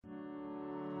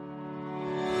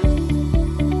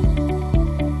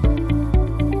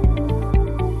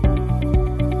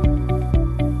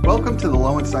to the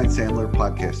Lowenstein Sandler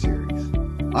podcast series.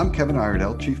 I'm Kevin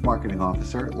Iredell, Chief Marketing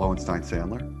Officer at Lowenstein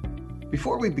Sandler.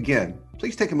 Before we begin,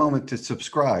 please take a moment to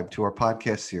subscribe to our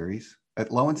podcast series at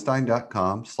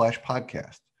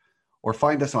lowenstein.com/podcast or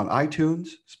find us on iTunes,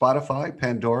 Spotify,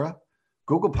 Pandora,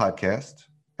 Google Podcasts,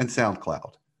 and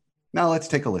SoundCloud. Now let's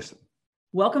take a listen.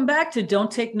 Welcome back to Don't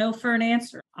Take No for an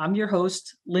Answer. I'm your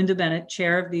host, Linda Bennett,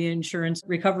 Chair of the Insurance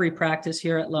Recovery Practice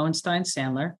here at Lowenstein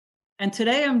Sandler. And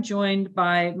today I'm joined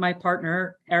by my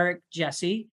partner, Eric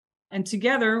Jesse. And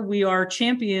together we are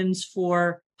champions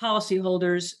for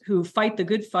policyholders who fight the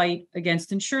good fight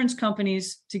against insurance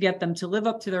companies to get them to live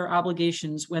up to their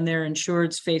obligations when their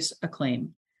insureds face a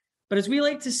claim. But as we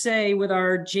like to say with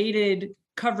our jaded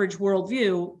coverage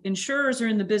worldview, insurers are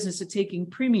in the business of taking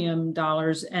premium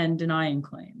dollars and denying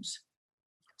claims.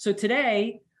 So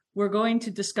today, we're going to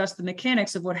discuss the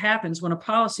mechanics of what happens when a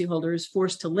policyholder is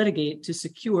forced to litigate to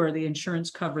secure the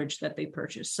insurance coverage that they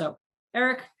purchase. So,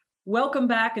 Eric, welcome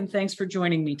back and thanks for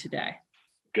joining me today.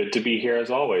 Good to be here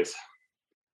as always.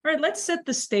 All right, let's set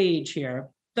the stage here.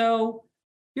 So,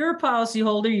 you're a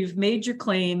policyholder, you've made your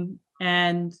claim,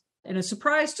 and in a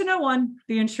surprise to no one,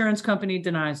 the insurance company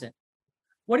denies it.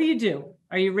 What do?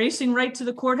 Are you racing right to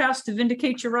the courthouse to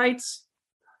vindicate your rights?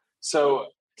 So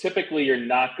typically you're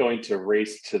not going to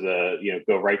race to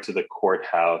go right to the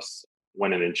courthouse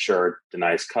when an insured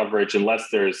denies coverage, unless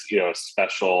there's, a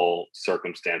special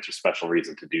circumstance or special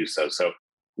reason to do so. So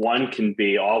one can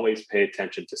be always pay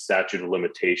attention to statute of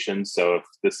limitations. So if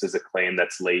this is a claim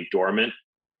that's laid dormant,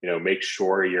 make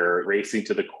sure you're racing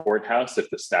to the courthouse if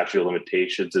the statute of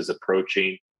limitations is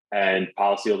approaching. And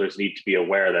policyholders need to be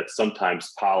aware that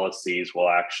sometimes policies will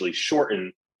actually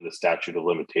shorten the statute of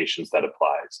limitations that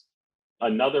applies.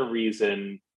 Another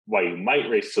reason why you might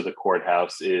race to the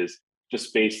courthouse is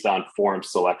just based on forum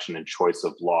selection and choice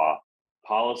of law.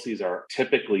 Policies are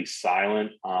typically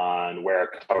silent on where a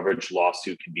coverage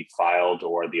lawsuit can be filed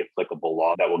or the applicable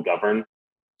law that will govern.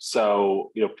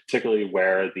 So, particularly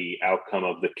where the outcome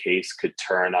of the case could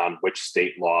turn on which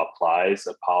state law applies,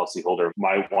 a policyholder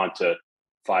might want to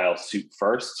file suit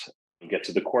first and get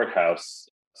to the courthouse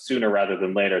sooner rather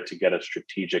than later to get a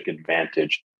strategic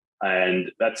advantage.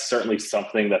 And that's certainly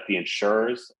something that the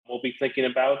insurers will be thinking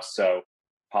about. So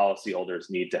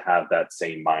policyholders need to have that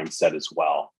same mindset as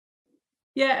well.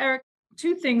 Yeah, Eric,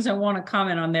 two things I want to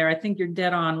comment on there. I think you're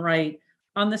dead on right.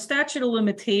 On the statute of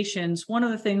limitations, one of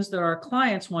the things that our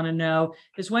clients want to know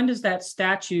is when does that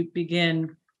statute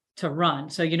begin to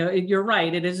run? So, you're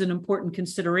right. It is an important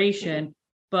consideration.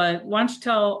 But why don't you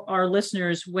tell our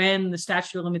listeners when the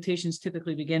statute of limitations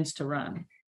typically begins to run?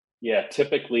 Yeah,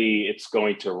 typically it's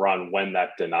going to run when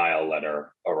that denial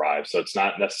letter arrives. So it's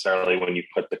not necessarily when you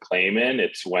put the claim in,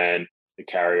 it's when the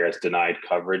carrier has denied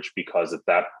coverage because at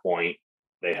that point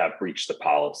they have breached the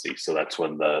policy. So that's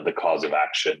when the cause of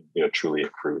action truly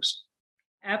accrues.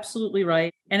 Absolutely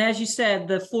right. And as you said,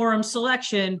 the forum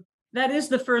selection, that is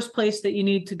the first place that you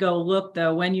need to go look,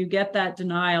 though. When you get that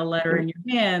denial letter in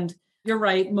your hand, you're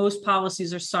right. Most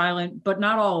policies are silent, but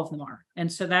not all of them are.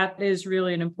 And so that is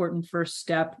really an important first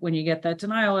step when you get that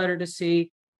denial letter to see,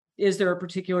 is there a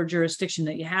particular jurisdiction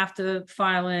that you have to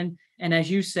file in? And as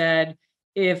you said,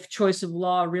 if choice of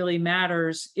law really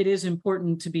matters, it is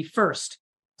important to be first,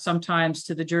 sometimes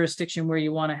to the jurisdiction where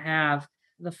you want to have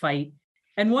the fight.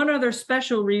 And one other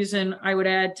special reason I would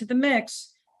add to the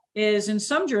mix is in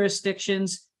some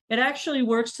jurisdictions, it actually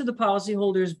works to the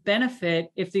policyholder's benefit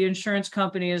if the insurance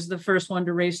company is the first one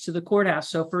to race to the courthouse.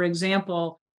 So, for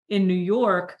example, in New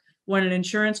York, when an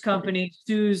insurance company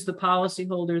sues the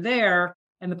policyholder there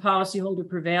and the policyholder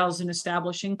prevails in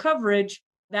establishing coverage,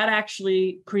 that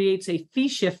actually creates a fee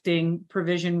shifting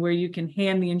provision where you can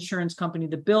hand the insurance company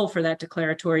the bill for that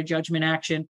declaratory judgment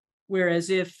action. Whereas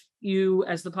if you,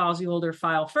 as the policyholder,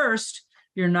 file first,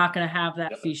 you're not going to have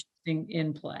that fee shifting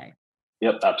in play.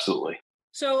 Yep, absolutely.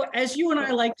 So as you and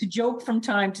I like to joke from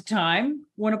time to time,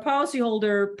 when a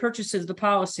policyholder purchases the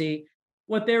policy,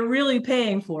 what they're really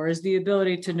paying for is the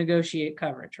ability to negotiate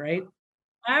coverage, right?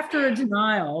 After a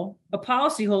denial, a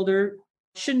policyholder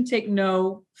shouldn't take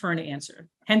no for an answer,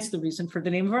 hence the reason for the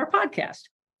name of our podcast.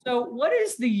 So what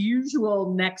is the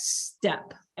usual next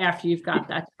step after you've got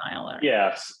that denial letter?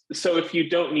 Yes. So if you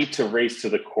don't need to race to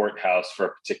the courthouse for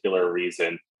a particular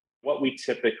reason, what we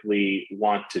typically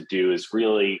want to do is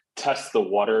really test the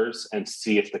waters and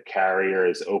see if the carrier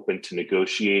is open to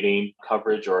negotiating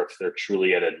coverage or if they're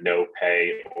truly at a no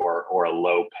pay or a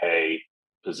low pay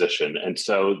position. And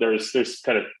so there's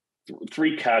kind of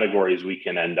three categories we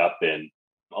can end up in.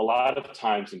 A lot of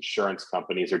times insurance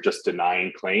companies are just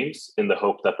denying claims in the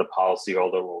hope that the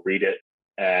policyholder will read it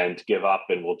and give up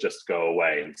and will just go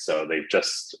away. And so they've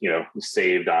just,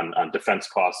 saved on defense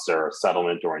costs or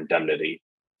settlement or indemnity.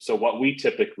 So what we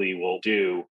typically will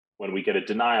do when we get a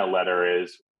denial letter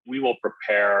is we will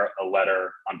prepare a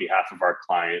letter on behalf of our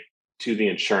client to the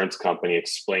insurance company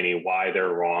explaining why they're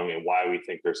wrong and why we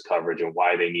think there's coverage and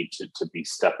why they need to be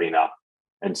stepping up.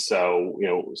 And so,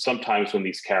 sometimes when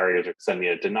these carriers are sending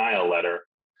a denial letter,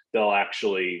 they'll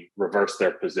actually reverse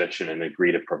their position and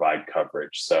agree to provide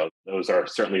coverage. So those are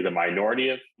certainly the minority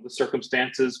of the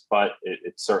circumstances, but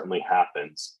it certainly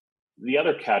happens. The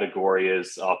other category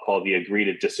is, I'll call the agree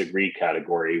to disagree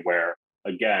category, where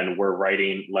again, we're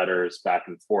writing letters back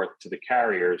and forth to the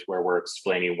carriers where we're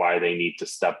explaining why they need to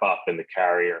step up, and the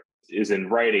carrier is in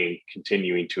writing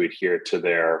continuing to adhere to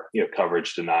their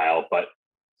coverage denial. But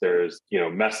there's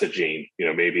messaging,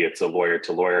 maybe it's a lawyer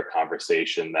to lawyer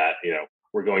conversation that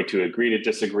we're going to agree to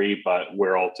disagree, but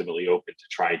we're ultimately open to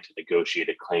trying to negotiate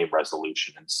a claim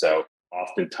resolution. And so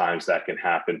oftentimes that can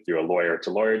happen through a lawyer to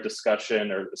lawyer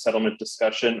discussion or a settlement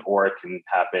discussion, or it can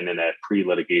happen in a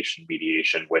pre-litigation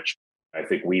mediation, which I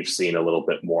think we've seen a little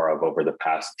bit more of over the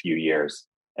past few years.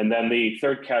 And then the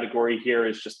third category here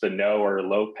is just the no or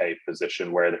low pay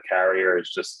position, where the carrier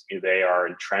is just, they are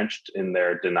entrenched in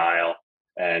their denial,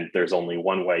 and there's only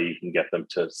one way you can get them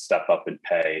to step up and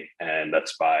pay, and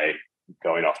that's by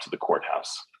going off to the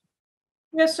courthouse.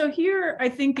 Yeah, so here I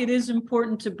think it is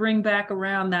important to bring back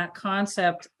around that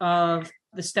concept of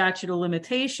the statute of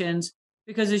limitations,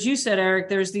 because as you said, Eric,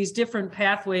 there's these different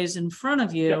pathways in front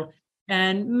of you. Yep.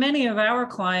 And many of our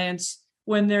clients,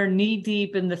 when they're knee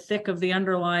deep in the thick of the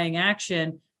underlying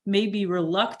action, may be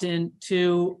reluctant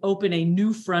to open a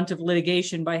new front of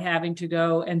litigation by having to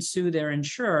go and sue their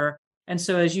insurer. And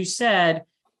so, as you said,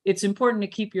 it's important to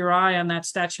keep your eye on that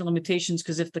statute of limitations,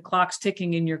 because if the clock's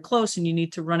ticking and you're close and you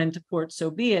need to run into court, so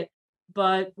be it.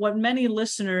 But what many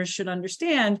listeners should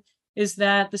understand is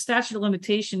that the statute of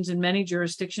limitations in many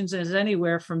jurisdictions is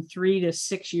anywhere from 3 to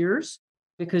 6 years,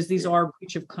 because these are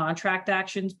breach of contract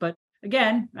actions. But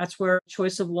again, that's where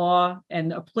choice of law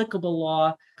and applicable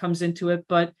law comes into it.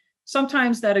 But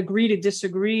sometimes that agree to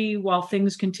disagree while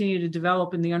things continue to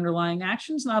develop in the underlying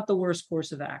action is not the worst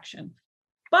course of action.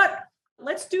 But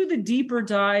let's do the deeper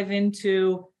dive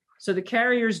into, so the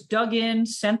carriers dug in,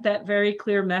 sent that very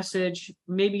clear message.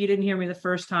 Maybe you didn't hear me the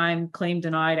first time, claim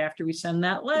denied after we send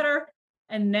that letter.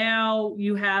 And now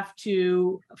you have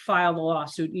to file the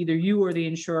lawsuit. Either you or the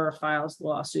insurer files the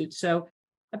lawsuit. So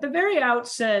at the very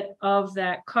outset of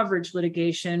that coverage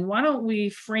litigation, why don't we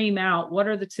frame out what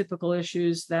are the typical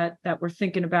issues that we're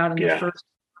thinking about in the first,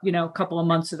 couple of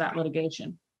months of that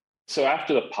litigation? So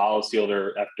after the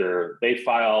policyholder, after they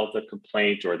file the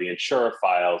complaint or the insurer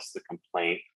files the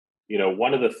complaint,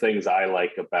 one of the things I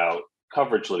like about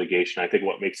coverage litigation, I think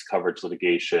what makes coverage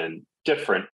litigation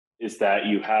different is that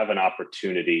you have an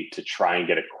opportunity to try and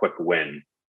get a quick win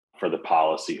for the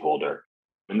policyholder.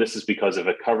 And this is because if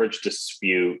a coverage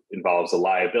dispute involves a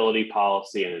liability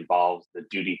policy and involves the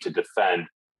duty to defend,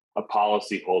 a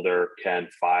policyholder can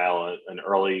file an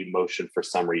early motion for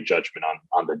summary judgment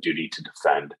on the duty to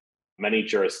defend. Many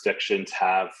jurisdictions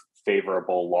have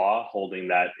favorable law holding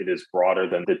that it is broader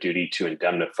than the duty to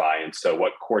indemnify. And so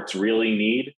what courts really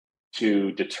need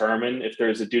to determine if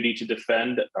there's a duty to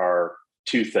defend are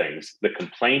two things: the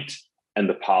complaint and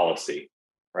the policy,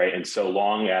 right? And so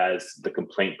long as the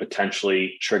complaint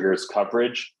potentially triggers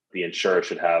coverage, the insurer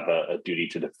should have a duty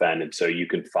to defend. And so you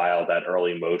can file that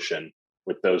early motion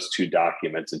with those two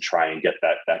documents and try and get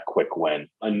that quick win.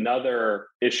 Another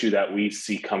issue that we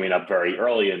see coming up very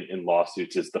early in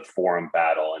lawsuits is the forum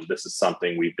battle. And this is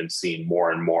something we've been seeing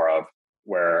more and more of,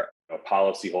 where a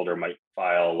policyholder might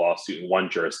file a lawsuit in one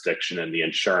jurisdiction and the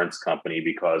insurance company,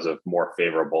 because of more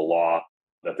favorable law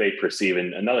that they perceive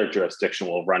in another jurisdiction,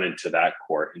 will run into that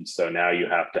court. And so now you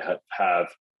have to have,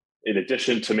 in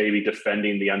addition to maybe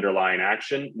defending the underlying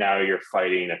action, now you're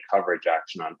fighting a coverage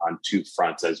action on two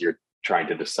fronts as you're trying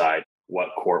to decide what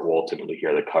court will ultimately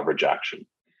hear the coverage action.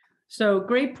 So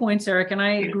great points, Eric. And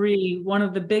I agree. One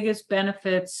of the biggest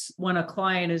benefits when a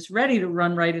client is ready to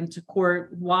run right into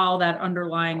court while that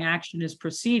underlying action is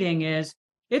proceeding is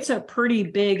it's a pretty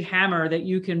big hammer that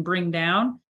you can bring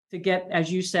down to get,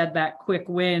 as you said, that quick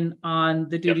win on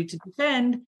the duty to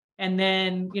defend. And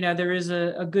then, there is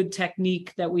a good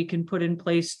technique that we can put in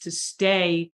place to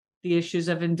stay the issues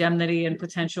of indemnity and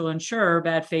potential insurer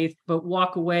bad faith, but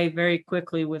walk away very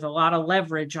quickly with a lot of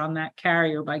leverage on that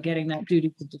carrier by getting that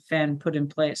duty to defend put in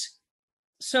place.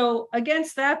 So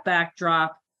against that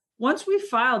backdrop, once we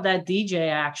filed that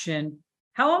DJ action,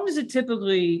 how long does it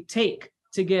typically take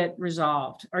to get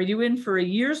resolved? Are you in for a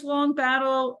years-long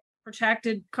battle?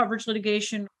 protracted coverage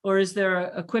litigation, or is there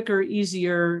a quicker,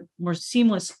 easier, more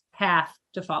seamless path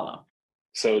to follow?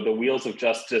 So the wheels of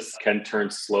justice can turn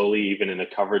slowly, even in a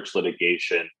coverage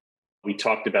litigation. We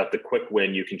talked about the quick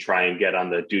win you can try and get on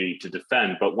the duty to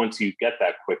defend, but once you get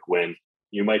that quick win,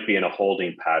 you might be in a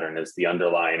holding pattern as the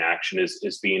underlying action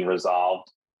is being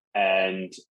resolved.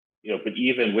 And, but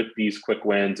even with these quick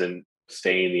wins and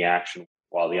staying in the action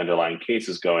while the underlying case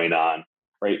is going on,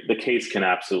 right, the case can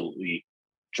absolutely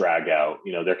drag out.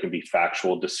 There can be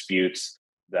factual disputes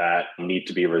that need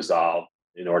to be resolved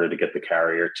in order to get the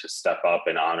carrier to step up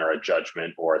and honor a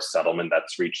judgment or a settlement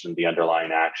that's reached in the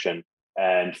underlying action.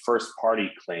 And first party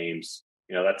claims,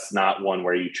 that's not one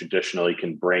where you traditionally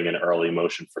can bring an early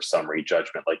motion for summary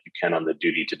judgment like you can on the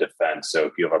duty to defend. So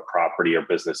if you have a property or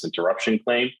business interruption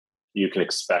claim, you can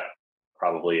expect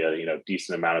probably a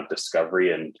decent amount of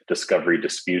discovery and discovery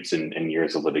disputes and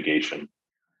years of litigation.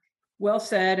 Well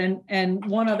said. And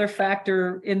one other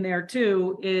factor in there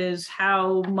too is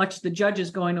how much the judge is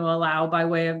going to allow by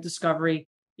way of discovery.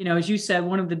 As you said,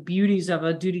 one of the beauties of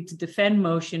a duty to defend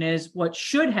motion is what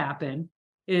should happen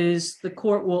is the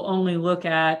court will only look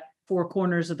at four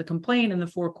corners of the complaint and the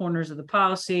four corners of the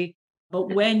policy.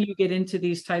 But when you get into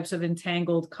these types of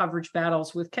entangled coverage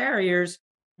battles with carriers,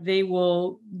 they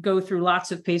will go through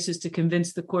lots of paces to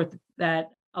convince the court that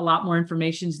a lot more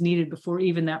information is needed before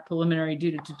even that preliminary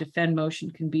duty to defend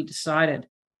motion can be decided.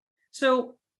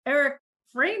 So, Eric,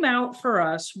 frame out for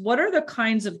us, what are the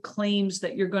kinds of claims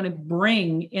that you're going to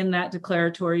bring in that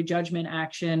declaratory judgment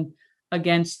action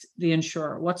against the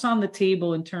insurer? What's on the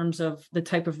table in terms of the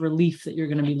type of relief that you're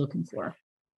going to be looking for?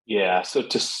 Yeah. So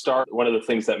to start, one of the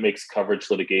things that makes coverage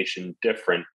litigation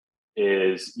different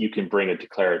is you can bring a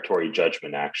declaratory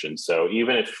judgment action. So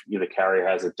even if the carrier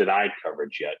hasn't denied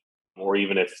coverage yet, or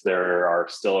even if there are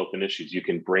still open issues, you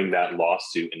can bring that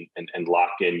lawsuit and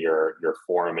lock in your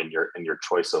forum and your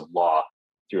choice of law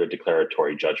through a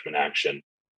declaratory judgment action.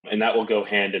 And that will go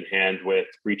hand in hand with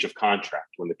breach of contract.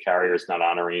 When the carrier is not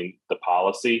honoring the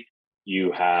policy,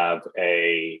 you have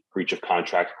a breach of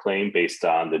contract claim based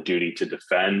on the duty to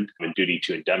defend and duty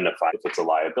to indemnify if it's a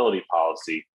liability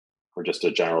policy, or just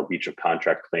a general breach of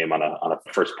contract claim on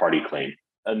a first party claim.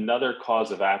 Another cause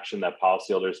of action that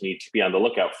policyholders need to be on the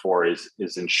lookout for is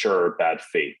insurer bad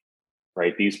faith,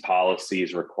 right? These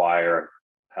policies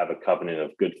have a covenant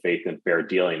of good faith and fair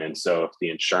dealing. And so if the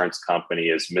insurance company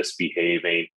is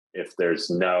misbehaving, if there's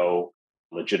no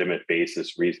legitimate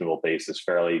basis, reasonable basis,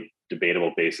 fairly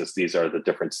debatable basis, these are the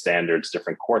different standards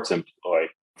different courts employ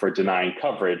for denying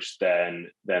coverage, then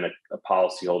a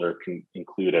policyholder can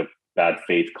include a bad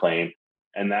faith claim.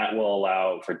 And that will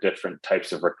allow for different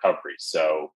types of recovery.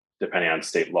 So depending on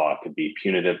state law, it could be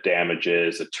punitive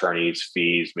damages, attorneys'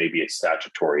 fees, maybe a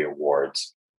statutory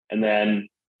awards. And then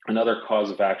another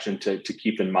cause of action to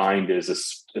keep in mind is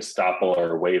estoppel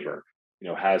or waiver.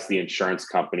 Has the insurance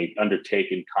company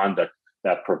undertaken conduct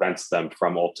that prevents them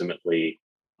from ultimately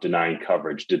denying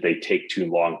coverage? Did they take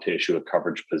too long to issue a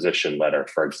coverage position letter,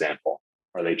 for example?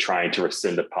 Are they trying to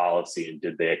rescind a policy, and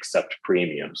did they accept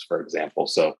premiums, for example?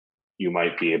 So you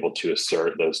might be able to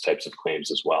assert those types of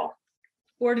claims as well.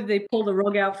 Or did they pull the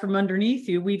rug out from underneath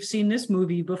you? We've seen this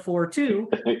movie before too,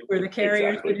 where the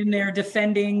carrier's been in there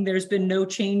defending, there's been no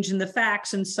change in the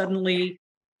facts, and suddenly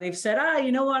they've said,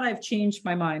 you know what, I've changed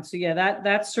my mind. So yeah,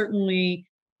 that's certainly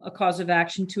a cause of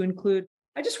action to include.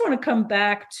 I just want to come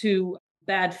back to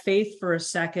bad faith for a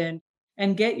second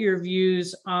and get your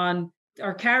views on,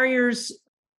 are carriers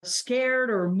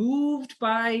scared or moved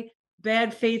by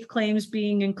bad faith claims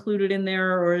being included in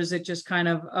there, or is it just kind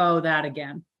of, that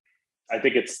again? I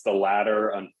think it's the latter.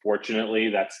 Unfortunately,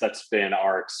 that's been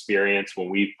our experience when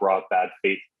we've brought bad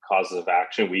faith causes of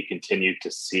action. We continue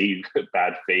to see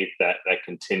bad faith that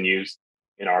continues,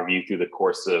 in our view, through the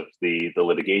course of the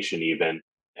litigation even.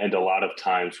 And a lot of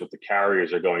times what the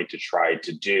carriers are going to try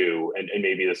to do, and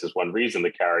maybe this is one reason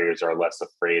the carriers are less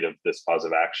afraid of this cause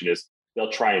of action, is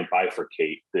they'll try and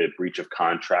bifurcate the breach of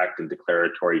contract and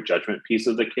declaratory judgment piece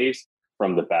of the case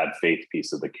from the bad faith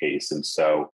piece of the case. And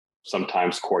so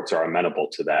sometimes courts are amenable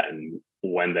to that. And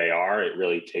when they are, it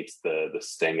really takes the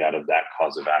sting out of that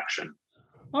cause of action.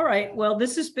 All right. Well,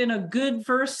 this has been a good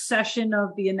first session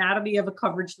of the anatomy of a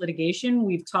coverage litigation.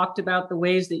 We've talked about the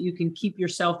ways that you can keep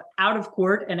yourself out of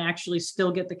court and actually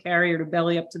still get the carrier to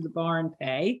belly up to the bar and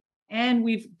pay. And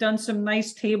we've done some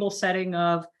nice table setting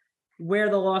of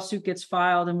where the lawsuit gets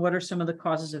filed and what are some of the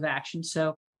causes of action.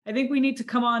 So I think we need to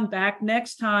come on back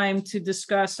next time to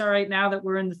discuss, all right, now that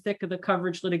we're in the thick of the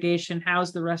coverage litigation,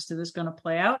 how's the rest of this going to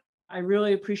play out? I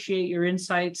really appreciate your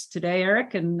insights today,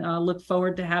 Eric, and look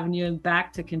forward to having you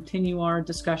back to continue our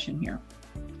discussion here.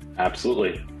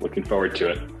 Absolutely. Looking forward to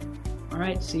it. All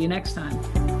right, see you next time.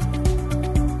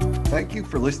 Thank you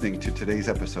for listening to today's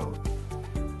episode.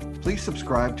 Please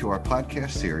subscribe to our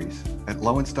podcast series at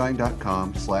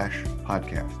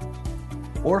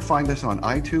lowenstein.com/podcasts or find us on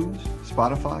iTunes,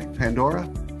 Spotify, Pandora,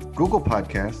 Google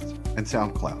Podcasts, and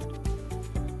SoundCloud.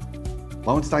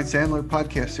 Lowenstein Sandler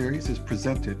podcast series is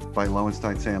presented by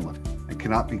Lowenstein Sandler and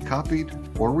cannot be copied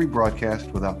or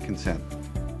rebroadcast without consent.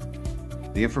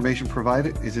 The information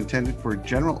provided is intended for a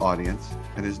general audience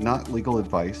and is not legal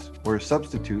advice or a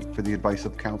substitute for the advice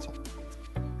of counsel.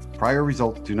 Prior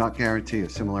results do not guarantee a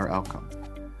similar outcome.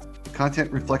 The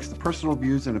content reflects the personal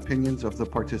views and opinions of the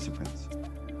participants.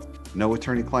 No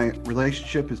attorney-client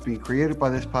relationship is being created by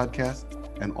this podcast,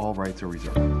 and all rights are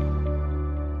reserved.